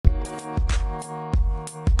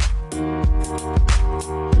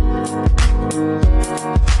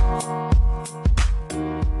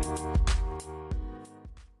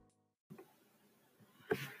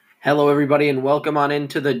Hello, everybody, and welcome on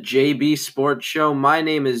into the JB Sports Show. My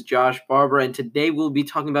name is Josh Barber, and today we'll be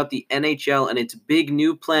talking about the NHL and its big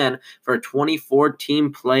new plan for a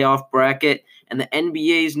 24-team playoff bracket and the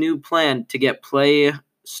NBA's new plan to get play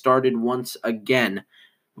started once again.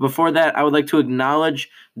 Before that, I would like to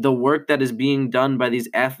acknowledge the work that is being done by these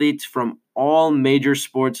athletes from all major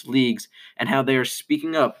sports leagues and how they are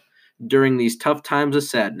speaking up during these tough times of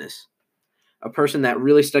sadness. A person that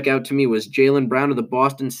really stuck out to me was Jaylen Brown of the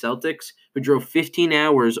Boston Celtics, who drove 15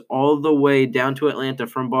 hours all the way down to Atlanta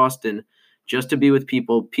from Boston just to be with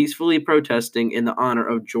people peacefully protesting in the honor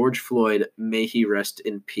of George Floyd. May he rest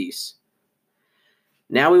in peace.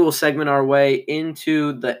 Now we will segment our way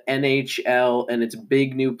into the NHL and its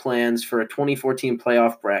big new plans for a 2014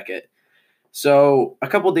 playoff bracket. So a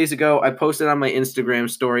couple days ago, I posted on my Instagram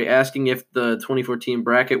story asking if the 2014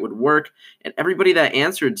 bracket would work, and everybody that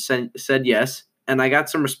answered said yes, and I got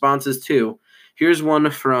some responses too. Here's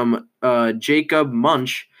one from Jacob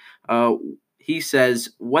Munch. He says,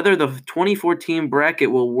 whether the 2014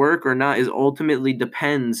 bracket will work or not is ultimately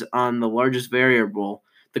depends on the largest variable,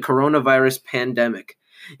 the coronavirus pandemic.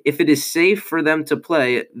 If it is safe for them to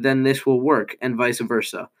play, then this will work, and vice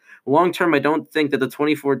versa. Long term, I don't think that the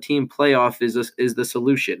 2014 playoff is the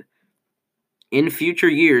solution. In future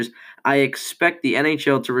years, I expect the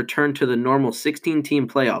NHL to return to the normal 16-team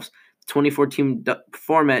playoffs. The 2014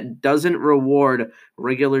 format doesn't reward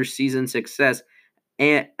regular season success,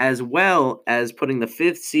 as well as putting the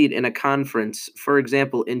fifth seed in a conference, for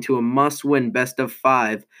example, into a must-win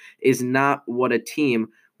best-of-5, is not what a team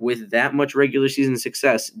with that much regular season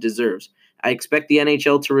success deserves. I expect the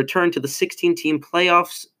NHL to return to the 16-team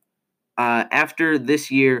playoffs after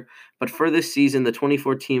this year, but for this season, the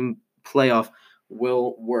 2014 playoff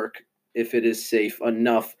will work if it is safe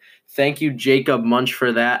enough. Thank you, Jacob Munch,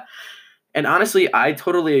 for that. And honestly, I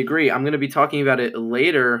totally agree. I'm going to be talking about it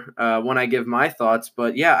later when I give my thoughts.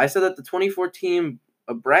 But yeah, I said that the 2014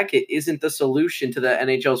 bracket isn't the solution to the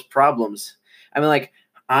NHL's problems. I mean,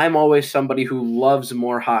 I'm always somebody who loves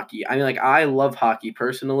more hockey. I mean, I love hockey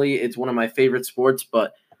personally. It's one of my favorite sports,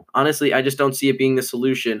 but honestly, I just don't see it being the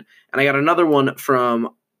solution. And I got another one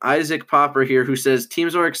from Isaac Popper here who says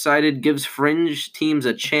teams are excited, gives fringe teams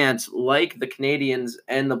a chance, like the Canadiens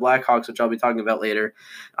and the Blackhawks, which I'll be talking about later.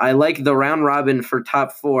 I like the round robin for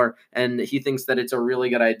top four, and he thinks that it's a really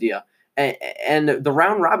good idea. And the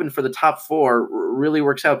round robin for the top four really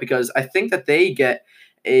works out because I think that they get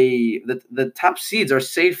the top seeds are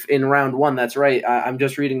safe in round one. That's right. I'm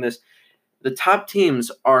just reading this. The top teams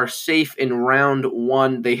are safe in round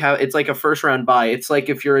one. It's like a first round bye. It's like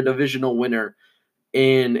if you're a divisional winner,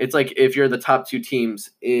 it's like if you're the top two teams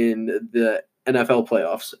in the NFL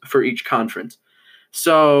playoffs for each conference.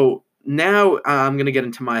 So now I'm going to get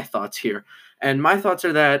into my thoughts here. And my thoughts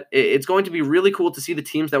are that it's going to be really cool to see the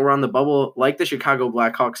teams that were on the bubble, like the Chicago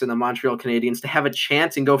Blackhawks and the Montreal Canadiens, to have a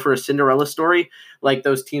chance and go for a Cinderella story like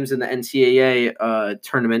those teams in the NCAA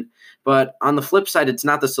tournament. But on the flip side, it's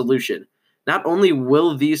not the solution. Not only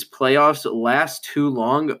will these playoffs last too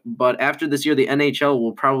long, but after this year, the NHL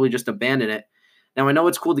will probably just abandon it. Now, I know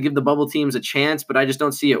it's cool to give the bubble teams a chance, but I just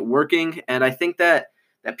don't see it working. And I think that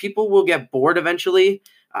people will get bored eventually.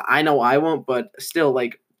 I know I won't, but still,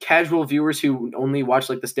 casual viewers who only watch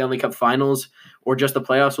the Stanley Cup Finals or just the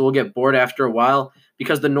playoffs will get bored after a while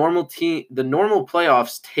because the normal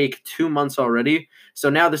playoffs take 2 months already. So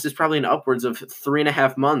now this is probably an upwards of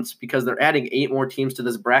 3.5 months because they're adding 8 more teams to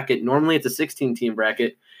this bracket. Normally it's a 16-team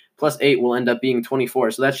bracket plus 8 will end up being 24.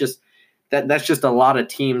 So that's just a lot of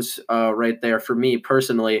teams right there for me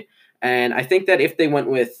personally. And I think that if they went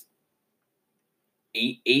with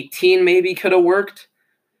 18 maybe could have worked.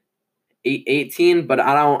 18, but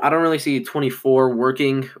I don't really see 24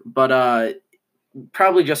 working, but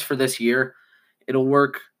probably just for this year it'll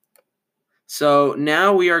work. So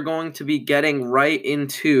now we are going to be getting right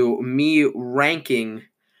into me ranking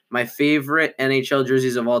my favorite NHL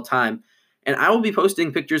jerseys of all time. And I will be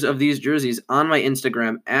posting pictures of these jerseys on my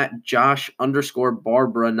Instagram at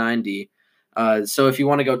Josh_Barbara90. So if you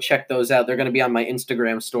want to go check those out, they're going to be on my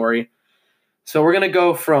Instagram story. So we're going to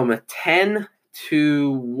go from 10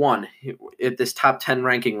 to 1 at this top 10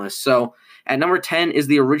 ranking list. So at number 10 is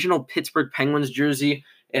the original Pittsburgh Penguins jersey.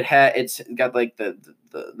 It's got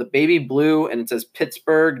the baby blue, and it says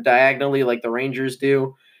Pittsburgh diagonally like the Rangers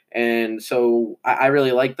do. And so I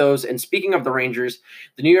really like those. And speaking of the Rangers,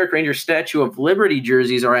 the New York Rangers Statue of Liberty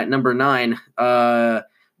jerseys are at number 9.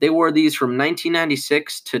 They wore these from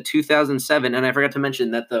 1996 to 2007, and I forgot to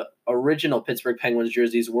mention that the original Pittsburgh Penguins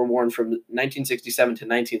jerseys were worn from 1967 to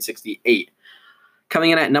 1968.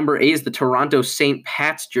 Coming in at number 8 is the Toronto St.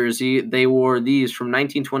 Pat's jersey. They wore these from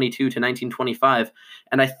 1922 to 1925,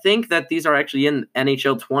 And I think that these are actually in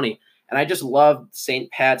NHL 20. And I just love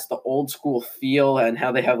St. Pat's, the old school feel, and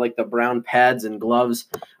how they have like the brown pads and gloves.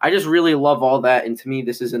 I just really love all that. And to me,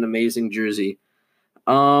 this is an amazing jersey.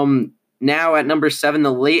 Now at number 7,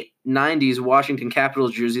 the late 90s Washington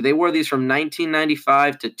Capitals jersey. They wore these from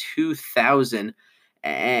 1995 to 2000.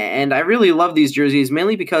 And I really love these jerseys,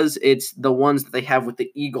 mainly because it's the ones that they have with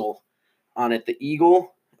the eagle on it. The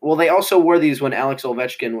eagle. Well, they also wore these when Alex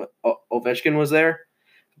Ovechkin was there.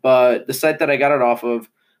 But the site that I got it off of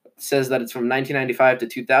says that it's from 1995 to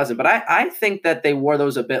 2000. But I think that they wore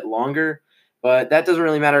those a bit longer. But that doesn't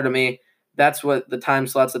really matter to me. That's what the time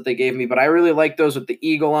slots that they gave me. But I really like those with the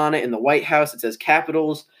eagle on it in the White House. It says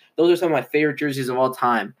Capitals. Those are some of my favorite jerseys of all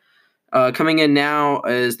time. Coming in now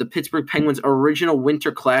is the Pittsburgh Penguins original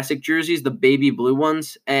Winter Classic jerseys, the baby blue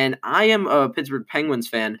ones. And I am a Pittsburgh Penguins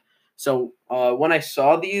fan. So when I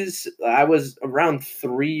saw these, I was around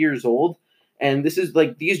 3 years old. And this is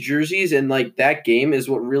like these jerseys and like that game is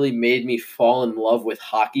what really made me fall in love with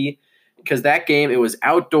hockey. Because that game, it was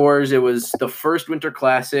outdoors. It was the first Winter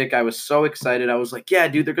Classic. I was so excited. I was like, yeah,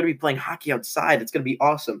 dude, they're going to be playing hockey outside. It's going to be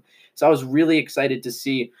awesome. So I was really excited to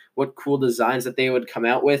see what cool designs that they would come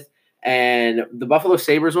out with. And the Buffalo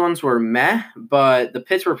Sabres ones were meh, but the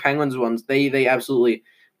Pittsburgh Penguins ones, they absolutely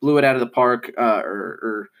blew it out of the park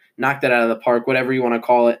or knocked it out of the park, whatever you want to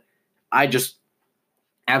call it. I just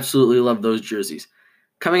absolutely love those jerseys.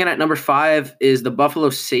 Coming in at number 5 is the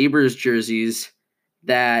Buffalo Sabres jerseys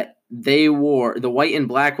that they wore, the white and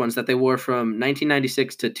black ones that they wore from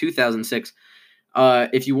 1996 to 2006.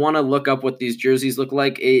 If you want to look up what these jerseys look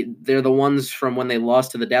like, they're the ones from when they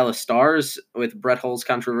lost to the Dallas Stars with Brett Hull's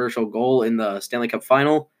controversial goal in the Stanley Cup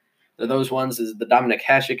Final. Those ones is the Dominic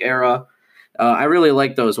Hasek era. I really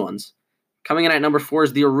like those ones. Coming in at number 4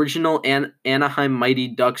 is the original Anaheim Mighty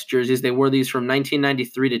Ducks jerseys. They wore these from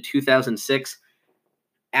 1993 to 2006.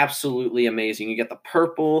 Absolutely amazing. You get the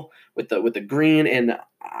purple with the green, and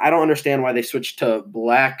I don't understand why they switched to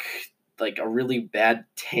black, like a really bad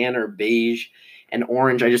tan or beige, and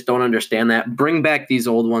orange. I just don't understand that. Bring back these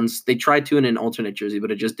old ones. They tried to in an alternate jersey, but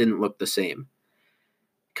it just didn't look the same.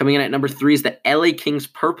 Coming in at number 3 is the LA Kings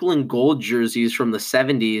purple and gold jerseys from the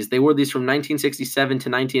 70s. They wore these from 1967 to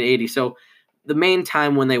 1980. So the main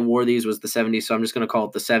time when they wore these was the 70s, so I'm just going to call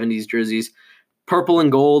it the 70s jerseys. Purple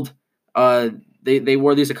and gold. They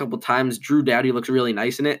wore these a couple times. Drew Doughty looks really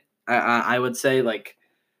nice in it. I would say like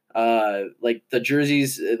the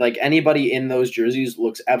jerseys, like anybody in those jerseys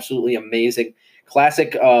looks absolutely amazing.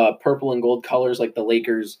 Classic purple and gold colors like the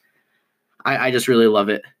Lakers. I just really love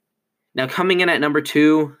it. Now coming in at number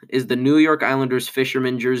 2 is the New York Islanders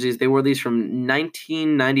Fisherman jerseys. They wore these from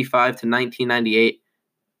 1995 to 1998.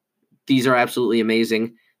 These are absolutely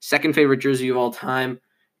amazing. Second favorite jersey of all time.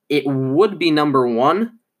 It would be number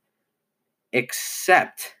 1.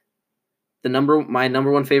 Except my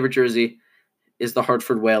number 1 favorite jersey is the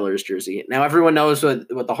Hartford Whalers jersey. Now everyone knows what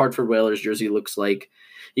the Hartford Whalers jersey looks like.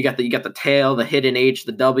 You got the tail, the hidden H,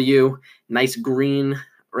 the W, nice green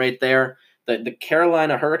right there. The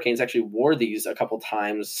Carolina Hurricanes actually wore these a couple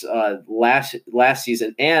times last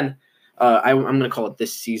season, and I'm going to call it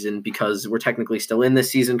this season because we're technically still in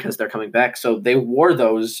this season because they're coming back. So they wore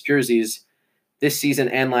those jerseys this season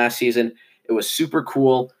and last season. It was super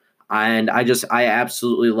cool. And I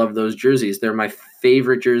absolutely love those jerseys. They're my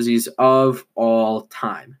favorite jerseys of all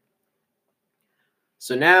time.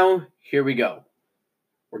 So now, here we go.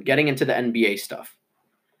 We're getting into the NBA stuff.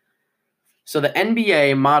 So the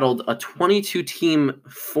NBA modeled a 22-team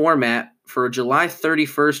format for a July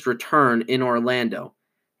 31st return in Orlando.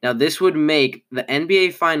 Now, this would make the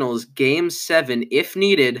NBA Finals Game 7, if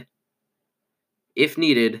needed,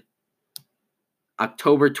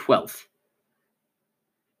 October 12th.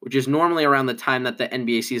 Which is normally around the time that the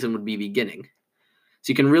NBA season would be beginning. So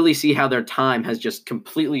you can really see how their time has just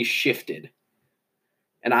completely shifted.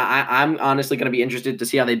 And I'm honestly going to be interested to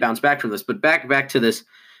see how they bounce back from this. But back to this.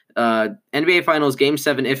 NBA Finals Game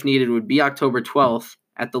 7, if needed, would be October 12th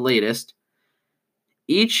at the latest.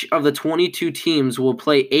 Each of the 22 teams will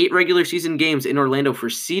play 8 regular season games in Orlando for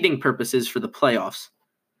seeding purposes for the playoffs.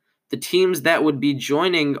 The teams that would be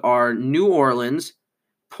joining are New Orleans,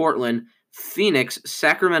 Portland, Phoenix,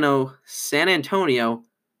 Sacramento, San Antonio,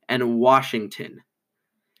 and Washington.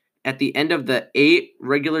 At the end of the 8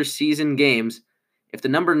 regular season games, if the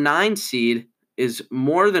number 9 seed is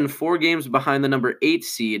more than 4 games behind the number 8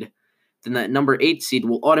 seed, then that number 8 seed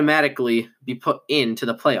will automatically be put into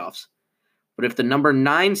the playoffs. But if the number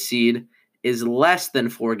 9 seed is less than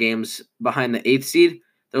 4 games behind the 8th seed,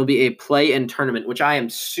 there will be a play-in tournament, which I am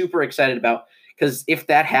super excited about because if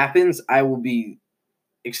that happens, I will be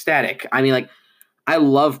ecstatic. I mean, like, I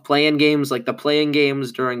love play-in games. Like the play-in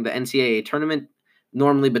games during the NCAA tournament,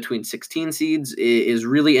 normally between 16 seeds, is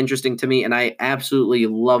really interesting to me, and I absolutely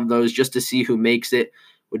love those. Just to see who makes it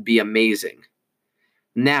would be amazing.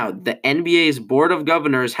 Now, the NBA's Board of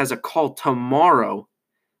Governors has a call tomorrow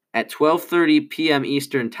at 12:30 p.m.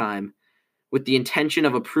 Eastern Time with the intention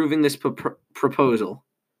of approving this proposal.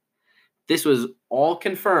 This was all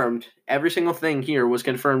confirmed. Every single thing here was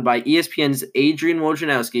confirmed by ESPN's Adrian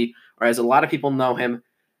Wojnarowski, or as a lot of people know him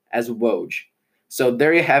as Woj. So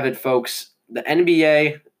there you have it, folks. The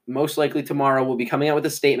NBA, most likely tomorrow, will be coming out with a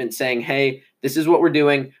statement saying, hey, this is what we're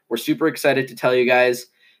doing. We're super excited to tell you guys.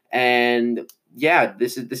 And yeah,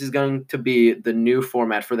 this is going to be the new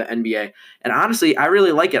format for the NBA. And honestly, I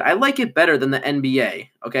really like it. I like it better than the NBA.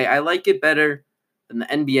 Okay, I like it better than the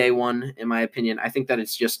NBA one, in my opinion. I think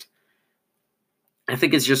it's just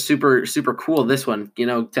super super cool, this one,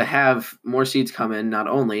 to have more seeds come in, not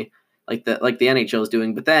only like the NHL is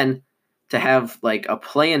doing, but then to have like a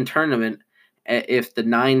play-in tournament if the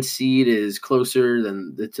 9 seed is closer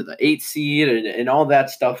than to the 8 seed, and all that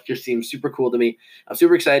stuff just seems super cool to me. I'm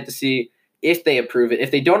super excited to see if they approve it.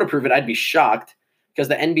 If they don't approve it, I'd be shocked, because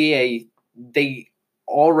the NBA, they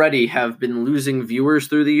already have been losing viewers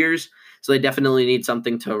through the years. So they definitely need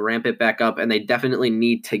something to ramp it back up, and they definitely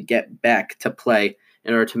need to get back to play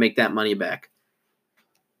in order to make that money back.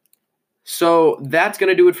 So that's going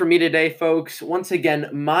to do it for me today, folks. Once again,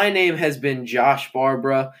 my name has been Josh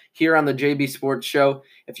Barbara here on the JB Sports Show.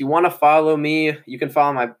 If you want to follow me, you can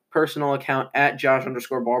follow my personal account at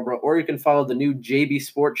Josh_Barbara, or you can follow the new JB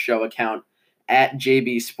Sports Show account at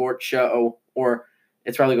JB Sports Show, or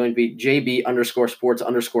it's probably going to be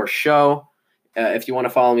JB_Sports_show. If you want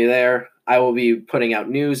to follow me there, I will be putting out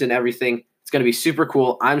news and everything. It's going to be super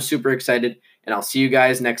cool. I'm super excited, and I'll see you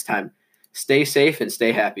guys next time. Stay safe and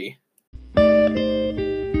stay happy.